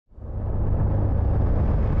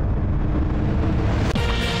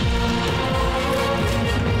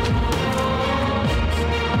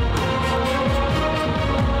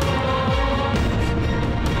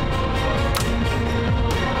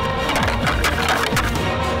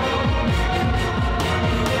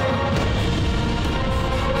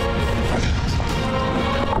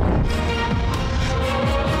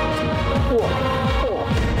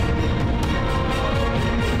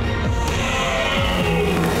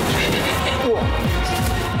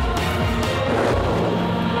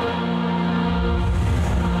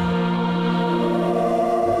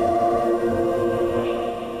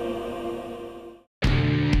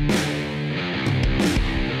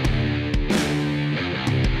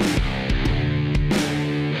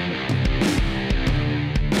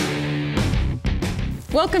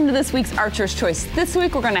Welcome to this week's Archer's Choice. This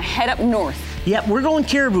week we're going to head up north. Yep, we're going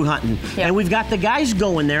caribou hunting. Yep. And we've got the guys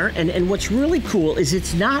going there. And what's really cool is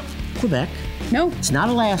it's not Quebec. No. It's not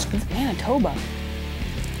Alaska. It's Manitoba.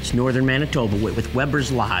 It's northern Manitoba with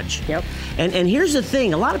Weber's Lodge. Yep. And here's the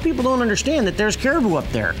thing. A lot of people don't understand that there's caribou up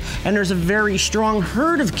there. And there's a very strong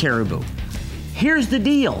herd of caribou. Here's the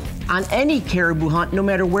deal. On any caribou hunt, no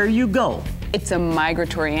matter where you go, it's a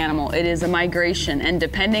migratory animal. It is a migration, and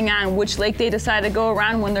depending on which lake they decide to go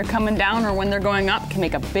around when they're coming down or when they're going up can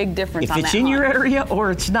make a big difference on that hunt. If it's in your area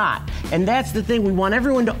or it's not. And that's the thing. We want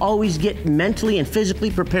everyone to always get mentally and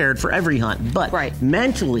physically prepared for every hunt. But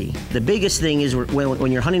mentally, the biggest thing is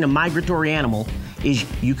when you're hunting a migratory animal is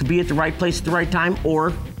you could be at the right place at the right time,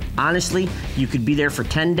 or honestly, you could be there for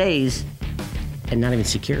 10 days and not even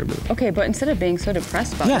see caribou. Okay, but instead of being so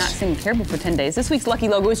depressed about not seeing caribou for 10 days, this week's lucky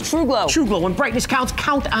logo is True Glow. True Glow. When brightness counts,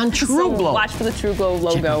 count on True Glow. Watch for the True Glow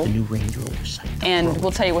logo. Check out the new Range Rover site. And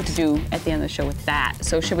we'll tell you what to do at the end of the show with that.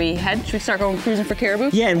 So should we head? Should we start going cruising for caribou?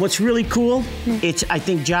 Yeah, and what's really cool, it's, I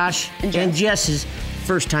think, Josh and Jess's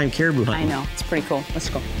first time caribou hunting. I know, it's pretty cool. Let's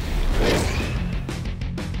go.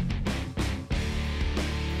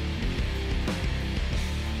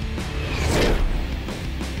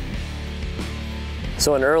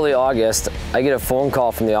 So in early August, I get a phone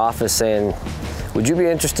call from the office saying, would you be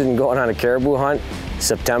interested in going on a caribou hunt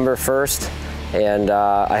September 1st? And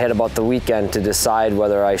I had about the weekend to decide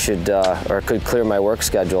whether I should or could clear my work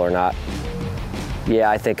schedule or not. Yeah,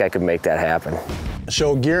 I think I could make that happen.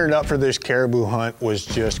 So gearing up for this caribou hunt was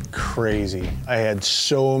just crazy. I had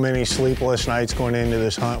so many sleepless nights going into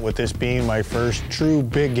this hunt, with this being my first true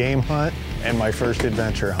big game hunt and my first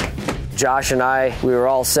adventure hunt. Josh and I, we were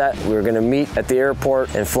all set. We were gonna meet at the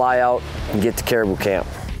airport and fly out and get to caribou camp.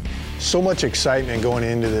 So much excitement going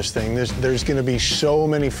into this thing. There's gonna be so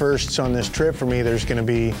many firsts on this trip for me. There's gonna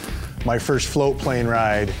be my first float plane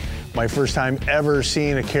ride, my first time ever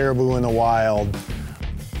seeing a caribou in the wild.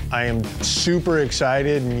 I am super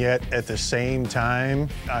excited, and yet at the same time,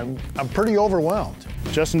 I'm pretty overwhelmed.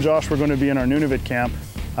 Jess and Josh, we're going to be in our Nunavut camp.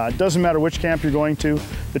 It doesn't matter which camp you're going to,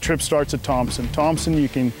 the trip starts at Thompson. Thompson, you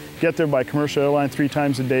can get there by commercial airline 3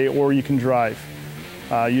 times a day, or you can drive.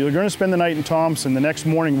 You're going to spend the night in Thompson. The next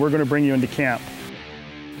morning, we're going to bring you into camp.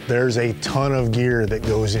 There's a ton of gear that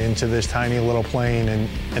goes into this tiny little plane,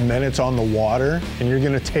 and then it's on the water, and you're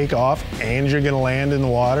gonna take off and you're gonna land in the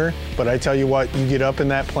water. But I tell you what, you get up in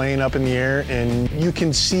that plane, up in the air, and you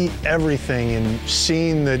can see everything, and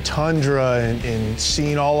seeing the tundra and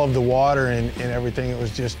seeing all of the water and everything. It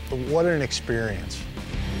was just, what an experience.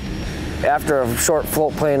 After a short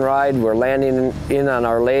float plane ride, we're landing in on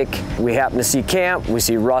our lake. We happen to see camp. We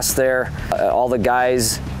see Russ there, all the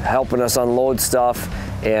guys helping us unload stuff,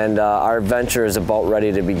 and our adventure is about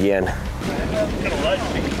ready to begin.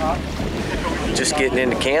 Just getting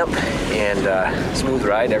into camp, and smooth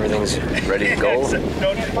ride. Everything's ready to go.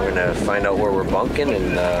 We're gonna find out where we're bunking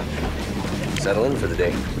and settle in for the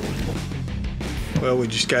day. Well, we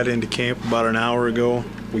just got into camp about an hour ago.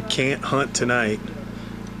 We can't hunt tonight,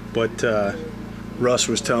 but Russ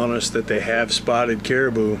was telling us that they have spotted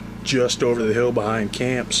caribou just over the hill behind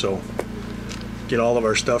camp, so get all of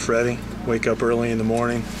our stuff ready, wake up early in the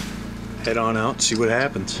morning, head on out, see what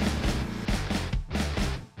happens.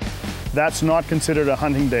 That's not considered a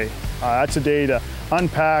hunting day. That's a day to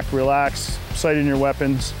unpack, relax, sight in your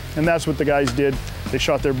weapons, and that's what the guys did. They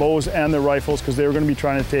shot their bows and their rifles because they were going to be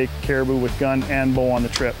trying to take caribou with gun and bow on the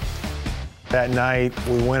trip. That night,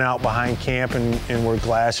 we went out behind camp and we're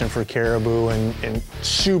glassing for caribou, and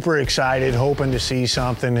super excited, hoping to see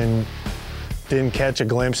something, and didn't catch a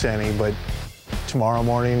glimpse of any, but tomorrow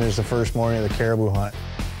morning is the first morning of the caribou hunt.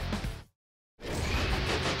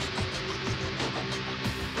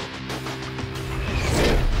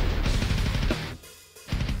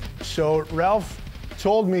 So Ralph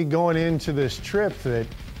told me going into this trip that,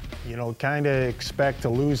 you know, kind of expect to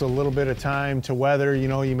lose a little bit of time to weather. You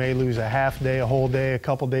know, you may lose a half day, a whole day, a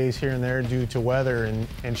couple days here and there due to weather.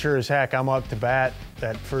 And sure as heck, I'm up to bat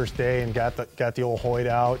that first day and got the old Hoyt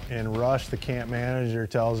out. And Russ, the camp manager,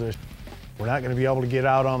 tells us we're not going to be able to get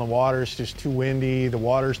out on the water. It's just too windy. The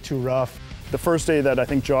water's too rough. The first day that I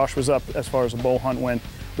think Josh was up, as far as the bow hunt went,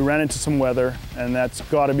 we ran into some weather, and that's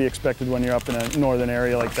got to be expected when you're up in a northern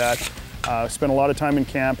area like that. Spent a lot of time in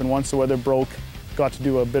camp, and once the weather broke, got to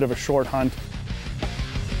do a bit of a short hunt.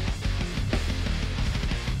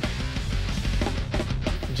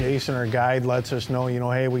 Jason, our guide, lets us know, you know,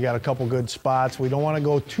 hey, we got a couple good spots. We don't want to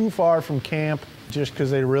go too far from camp, just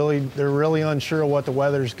because they're really unsure of what the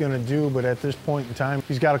weather's going to do. But at this point in time,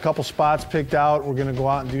 he's got a couple spots picked out. We're going to go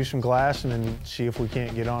out and do some glassing and see if we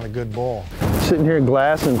can't get on a good bull. Sitting here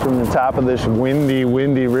glassing from the top of this windy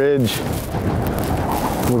ridge.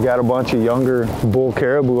 We got a bunch of younger bull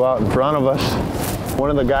caribou out in front of us. One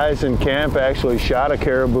of the guys in camp actually shot a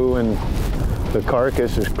caribou, and the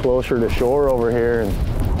carcass is closer to shore over here. And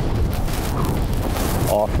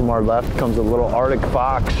off from our left comes a little Arctic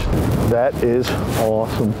fox. That is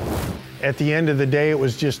awesome. At the end of the day, it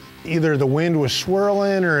was just either the wind was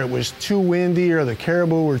swirling or it was too windy or the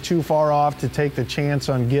caribou were too far off to take the chance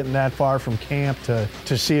on getting that far from camp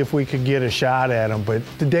to see if we could get a shot at them. But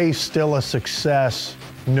the day's still a success,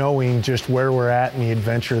 knowing just where we're at and the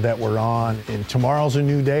adventure that we're on. And tomorrow's a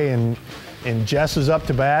new day, and Jess is up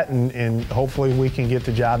to bat, and hopefully we can get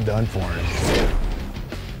the job done for him.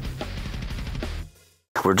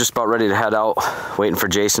 We're just about ready to head out, waiting for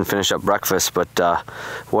Jason to finish up breakfast, but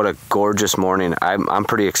what a gorgeous morning. I'm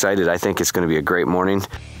pretty excited. I think it's going to be a great morning.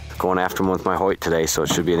 Going after him with my Hoyt today, so it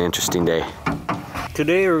should be an interesting day.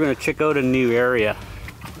 Today we're going to check out a new area.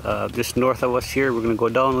 Just north of us here, we're going to go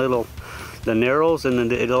down the Narrows, and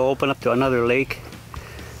then it'll open up to another lake,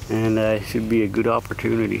 and it should be a good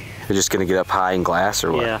opportunity. You're just going to get up high in glass,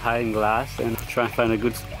 or what? Yeah, high in glass, and try and find a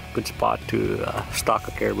good spot to stalk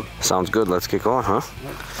a caribou. Sounds good. Let's get going, huh?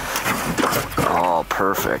 Oh,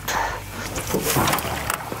 perfect.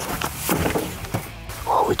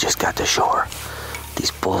 Oh, we just got to shore.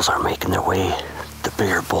 These bulls are making their way. The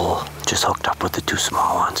bigger bull just hooked up with the two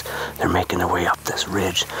small ones. They're making their way up this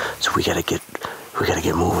ridge, so we gotta get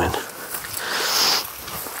moving.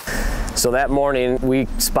 So that morning we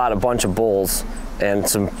spot a bunch of bulls, and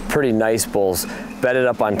some pretty nice bulls bedded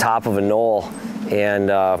up on top of a knoll, and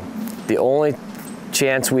the only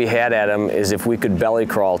chance we had at them is if we could belly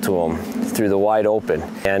crawl to them through the wide open.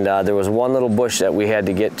 And there was one little bush that we had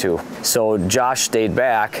to get to. So Josh stayed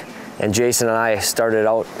back, and Jason and I started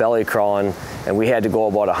out belly crawling, and we had to go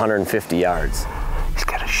about 150 yards. He's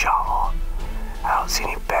got a shovel. I don't see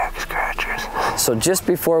any back scratchers. So just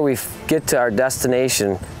before we get to our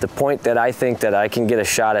destination, the point that I think that I can get a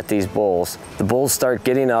shot at these bulls, the bulls start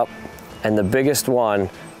getting up, and the biggest one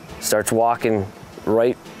starts walking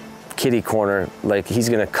right kitty corner, like he's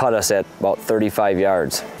gonna cut us at about 35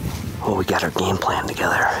 yards. Well, we got our game plan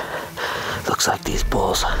together. Looks like these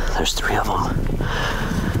bulls, there's 3 of them,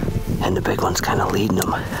 and the big one's kind of leading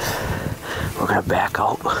them. We're gonna back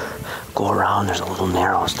out, go around. There's a little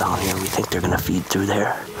narrows down here. We think they're gonna feed through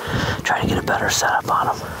there. Try to get a better setup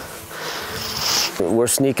on them. We're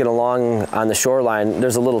sneaking along on the shoreline.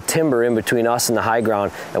 There's a little timber in between us and the high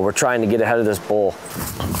ground, and we're trying to get ahead of this bull.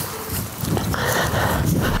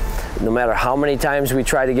 No matter how many times we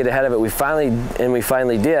try to get ahead of it, we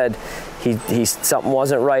finally did. Something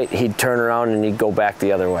wasn't right. He'd turn around and he'd go back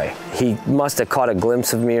the other way. He must have caught a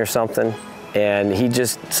glimpse of me or something, and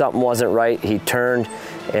something wasn't right. He turned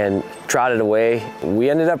and trotted away. We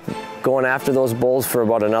ended up going after those bulls for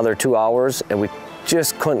about another 2 hours, and we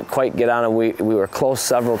just couldn't quite get on them. We were close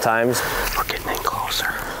several times. We're getting in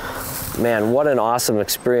closer. Man, what an awesome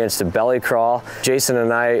experience to belly crawl. Jason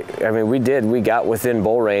and I mean, we got within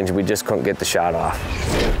bow range, we just couldn't get the shot off.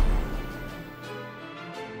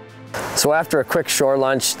 So after a quick shore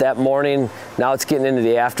lunch that morning, now it's getting into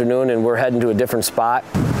the afternoon and we're heading to a different spot.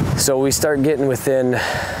 So we start getting within,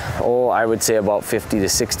 I would say about 50 to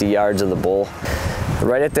 60 yards of the bull.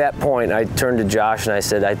 Right at that point, I turned to Josh and I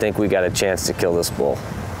said, I think we got a chance to kill this bull.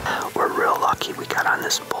 We're real lucky we got on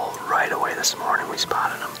this bull right away this morning. We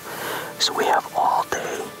spotted him. So we have all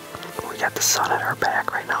day. We got the sun at our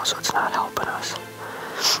back right now, so it's not helping us.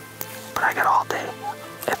 But I got all day.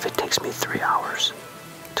 If it takes me 3 hours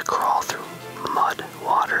to crawl through mud,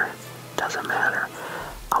 water, doesn't matter.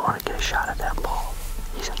 I want to get a shot at that bull.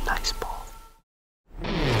 He's a nice bull.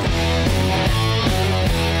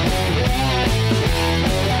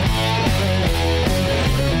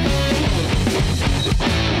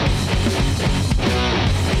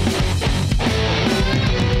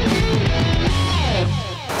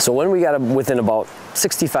 So when we got within about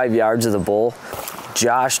 65 yards of the bull,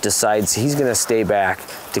 Josh decides he's gonna stay back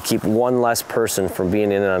to keep one less person from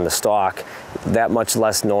being in on the stalk, that much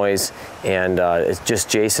less noise, and it's just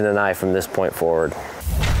Jason and I from this point forward.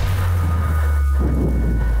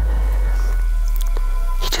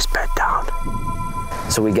 He just bed down.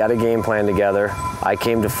 So we got a game plan together. I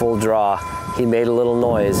came to full draw. He made a little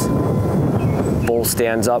noise. Bull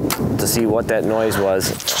stands up to see what that noise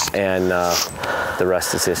was, and the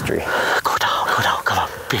rest is history. Go down, come on,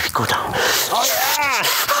 baby, go down. Oh yeah!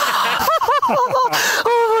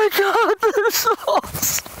 Oh my God, this is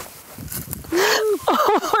awesome.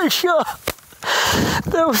 Oh my God.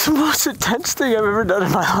 That was the most intense thing I've ever done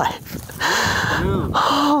in my life.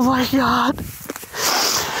 Oh my God.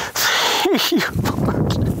 Thank you,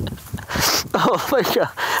 Lord. Oh my God.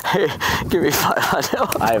 Hey, give me 5 on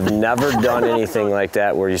that one. I've never done anything like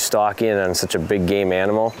that where you stalk in on such a big game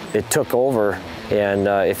animal. It took over, and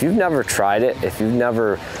if you've never tried it, if you've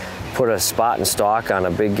never put a spot and stalk on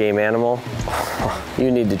a big game animal,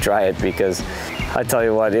 you need to try it, because I tell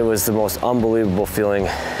you what, it was the most unbelievable feeling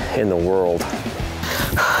in the world.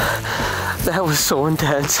 That was so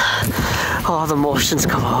intense. All the emotions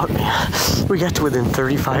come out. We got to within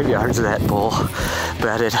 35 yards of that bull,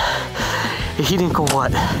 bedded. He didn't go,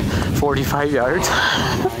 what, 45 yards?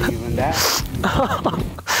 Not even that.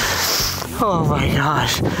 Oh my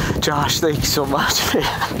gosh. Josh, thank you so much, man.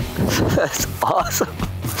 That's awesome.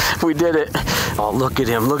 We did it. Oh, look at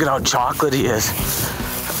him. Look at how chocolate he is.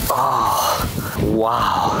 Oh,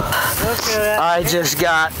 wow. Look at that. I just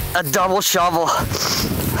got a double shovel.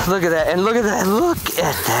 Look at that, and look at that, look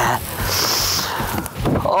at that.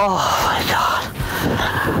 Oh my God.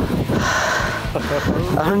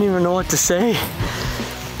 I don't even know what to say.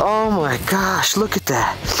 Oh my gosh, look at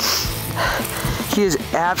that. He is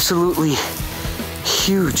absolutely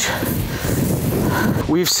huge.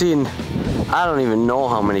 We've seen, I don't even know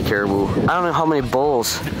how many caribou. I don't know how many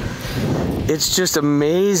bulls. It's just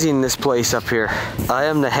amazing, this place up here. I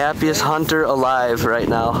am the happiest hunter alive right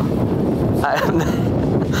now. I am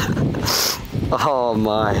oh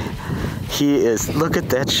my. He is, look at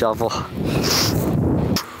that shovel.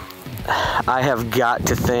 I have got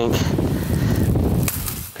to thank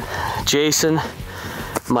Jason,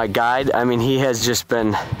 my guide. I mean, he has just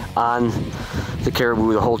been on the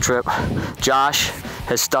caribou the whole trip. Josh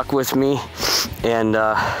has stuck with me, and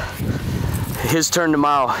his turn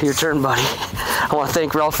tomorrow. Your turn, buddy. I want to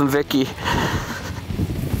thank Ralph and Vicky.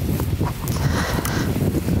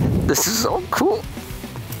 This is so cool.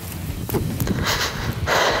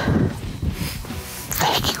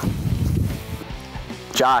 Thank you.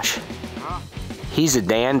 Josh, he's a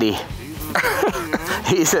dandy.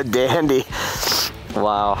 He's a dandy.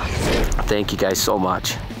 Wow. Thank you guys so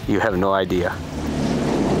much. You have no idea.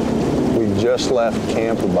 We just left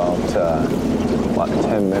camp about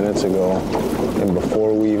 10 minutes ago, and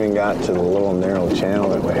before we even got to the little narrow channel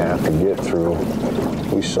that we have to get through,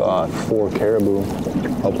 we saw 4 caribou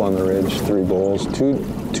up on the ridge, 3 bulls,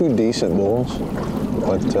 two decent bulls,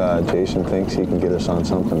 but Jason thinks he can get us on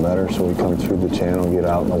something better, so we come through the channel, get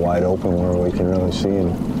out in the wide open where we can really see,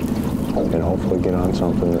 and hopefully get on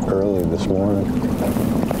something early this morning.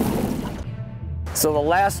 So the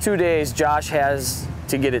last 2 days, Josh has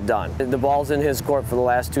to get it done. The ball's in his court for the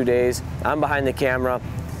last 2 days. I'm behind the camera,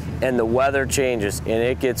 and the weather changes, and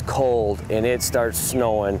it gets cold, and it starts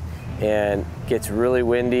snowing, and gets really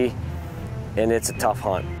windy, and it's a tough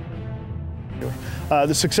hunt.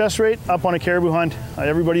 The success rate up on a caribou hunt,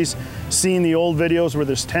 everybody's seen the old videos where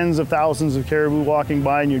there's tens of thousands of caribou walking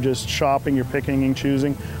by and you're just shopping, you're picking and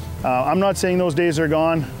choosing. I'm not saying those days are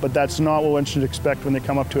gone, but that's not what one should expect when they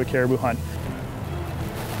come up to a caribou hunt.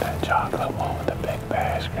 That chocolate one with the big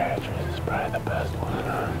back scratchers is probably the best one,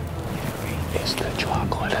 huh? It's the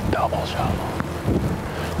chocolate and double shovel.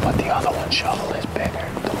 But the other one shovel is bigger,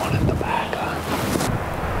 the one at the back, huh?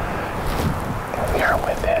 And we are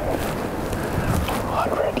within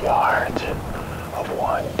 100 yards of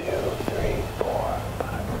 1, 2, 3, 4,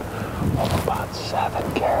 5, of about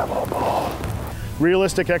 7 caribou bulls.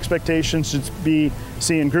 Realistic expectations should be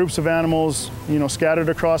seeing groups of animals, scattered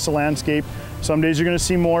across the landscape. Some days you're going to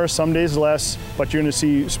see more, some days less, but you're going to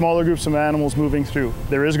see smaller groups of animals moving through.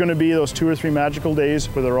 There is going to be those 2 or 3 magical days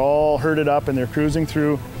where they're all herded up and they're cruising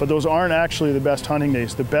through, but those aren't actually the best hunting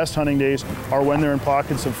days. The best hunting days are when they're in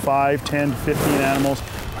pockets of 5, 10, 15 animals.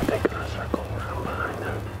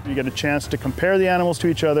 You get a chance to compare the animals to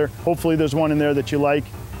each other. Hopefully there's one in there that you like,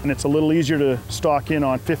 and it's a little easier to stock in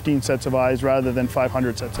on 15 sets of eyes rather than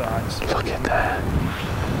 500 sets of eyes. Look at that.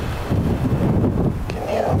 Can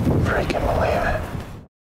you freaking believe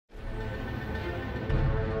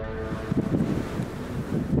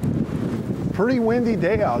it? Pretty windy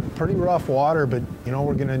day out, pretty rough water, but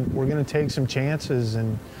we're gonna take some chances,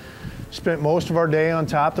 and spent most of our day on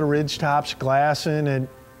top of the ridge tops glassing, and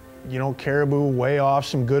caribou way off,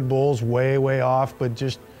 some good bulls way off, but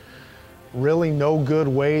just really no good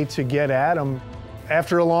way to get at them.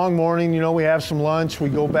 After a long morning, we have some lunch, we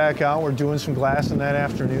go back out, we're doing some glassing that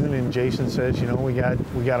afternoon, and Jason says, we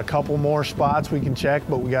got a couple more spots we can check,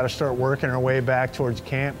 but we got to start working our way back towards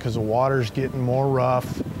camp because the water's getting more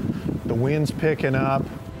rough, the wind's picking up.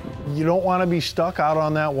 You don't want to be stuck out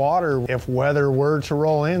on that water if weather were to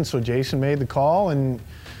roll in, so Jason made the call, and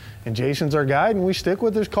Jason's our guide, and we stick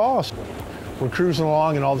with his calls. we're cruising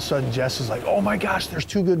along, and all of a sudden Jess is like, oh my gosh, there's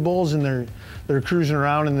 2 good bulls, and they're cruising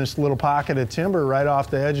around in this little pocket of timber right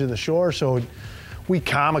off the edge of the shore. So we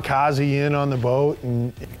kamikaze in on the boat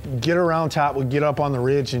and get around top. We get up on the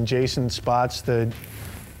ridge, and Jason spots the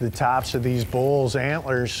tops of these bulls'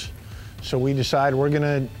 antlers. So we decide we're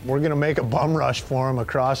gonna make a bum rush for them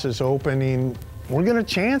across this opening. We're gonna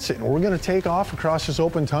chance it, and we're gonna take off across this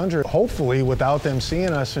open tundra, hopefully without them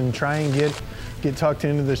seeing us, and try and get tucked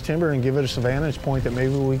into this timber and give us a vantage point that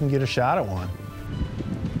maybe we can get a shot at one.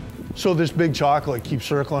 So this big chocolate keeps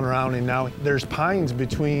circling around, and now there's pines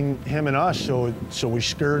between him and us, so we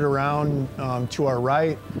skirt around to our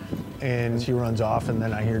right, and he runs off, and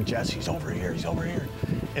then I hear Jess, he's over here,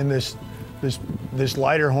 and this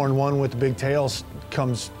lighter horn one with the big tails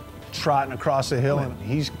comes trotting across the hill, and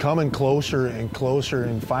he's coming closer and closer,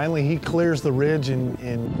 and finally he clears the ridge,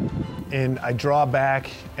 and I draw back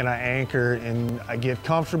and I anchor, and I get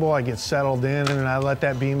comfortable, I get settled in, and I let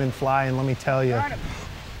that beam fly, and let me tell you,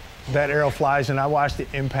 that arrow flies, and I watched it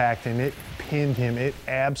impact, and it pinned him. It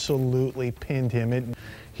absolutely pinned him.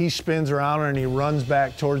 He spins around and he runs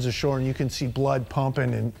back towards the shore, and you can see blood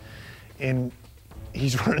pumping, and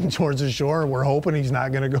he's running towards the shore, and we're hoping he's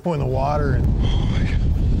not gonna go in the water. And oh my God.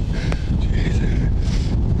 Jesus.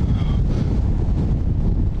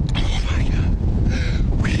 Oh my God.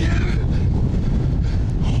 We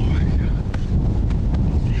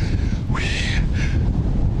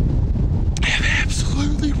have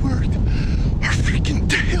absolutely worked our freaking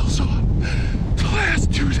tails off the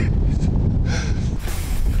last 2 days.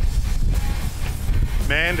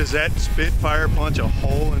 Man, does that Spitfire punch a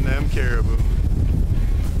hole in them caribou.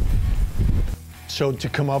 So to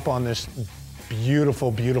come up on this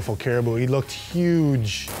beautiful, beautiful caribou, he looked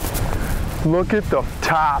huge. Look at the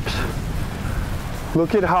tops.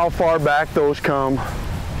 Look at how far back those come.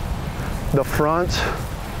 The fronts.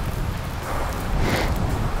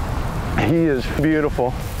 He is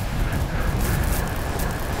beautiful.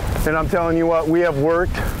 And I'm telling you what, we have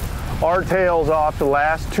worked our tails off the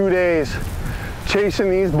last 2 days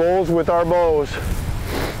chasing these bulls with our bows.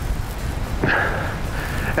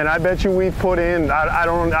 And I bet you we've put in, I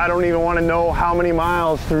don't even want to know how many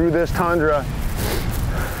miles through this tundra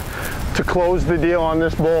to close the deal on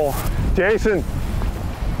this bull. Jason,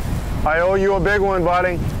 I owe you a big one,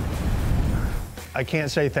 buddy. I can't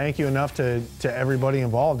say thank you enough to everybody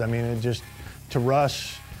involved. I mean, to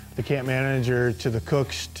Russ, the camp manager, to the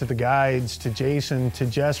cooks, to the guides, to Jason, to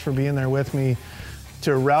Jess for being there with me,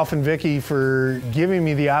 to Ralph and Vicky for giving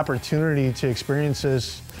me the opportunity to experience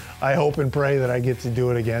this. I hope and pray that I get to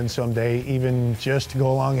do it again someday, even just to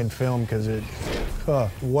go along and film, because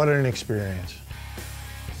what an experience.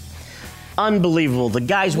 Unbelievable. The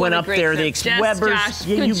guys went up there, the Webbers, Josh,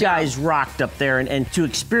 you guys rocked up there, and to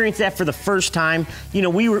experience that for the first time, you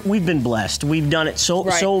know, we've been blessed. We've done it so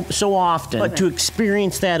often, but to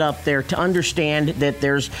experience that up there, to understand that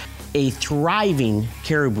there's a thriving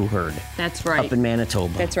caribou herd. That's right. Up in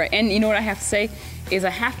Manitoba. That's right. And you know what I have to say is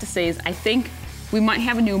I think we might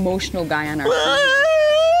have a new emotional guy on our team.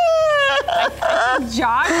 I think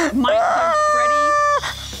Josh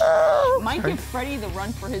might give Freddie the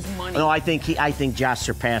run for his money. No, I think Josh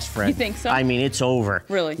surpassed Fred. You think so? I mean, it's over.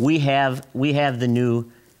 Really? We have the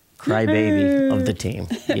new crybaby of the team.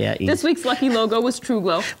 Yeah. This week's lucky logo was True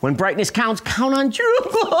Glow. When brightness counts, count on True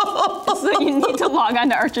Glow. So you need to log on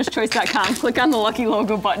to archerschoice.com, click on the lucky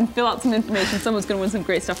logo button, fill out some information. Someone's going to win some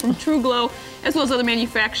great stuff from True Glow, as well as other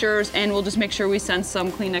manufacturers, and we'll just make sure we send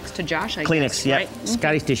some Kleenex to Josh, I guess, yeah. Right?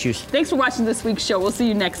 Scotty's tissues. Thanks for watching this week's show. We'll see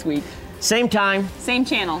you next week. Same time. Same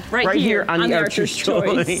channel. Right here on the Archer's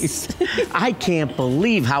Choice. I can't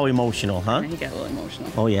believe how emotional, huh? He got a little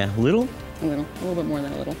emotional. Oh, yeah. Little? A little bit more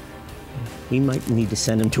than a little. We might need to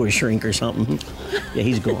send him to a shrink or something. Yeah,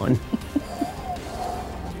 he's gone.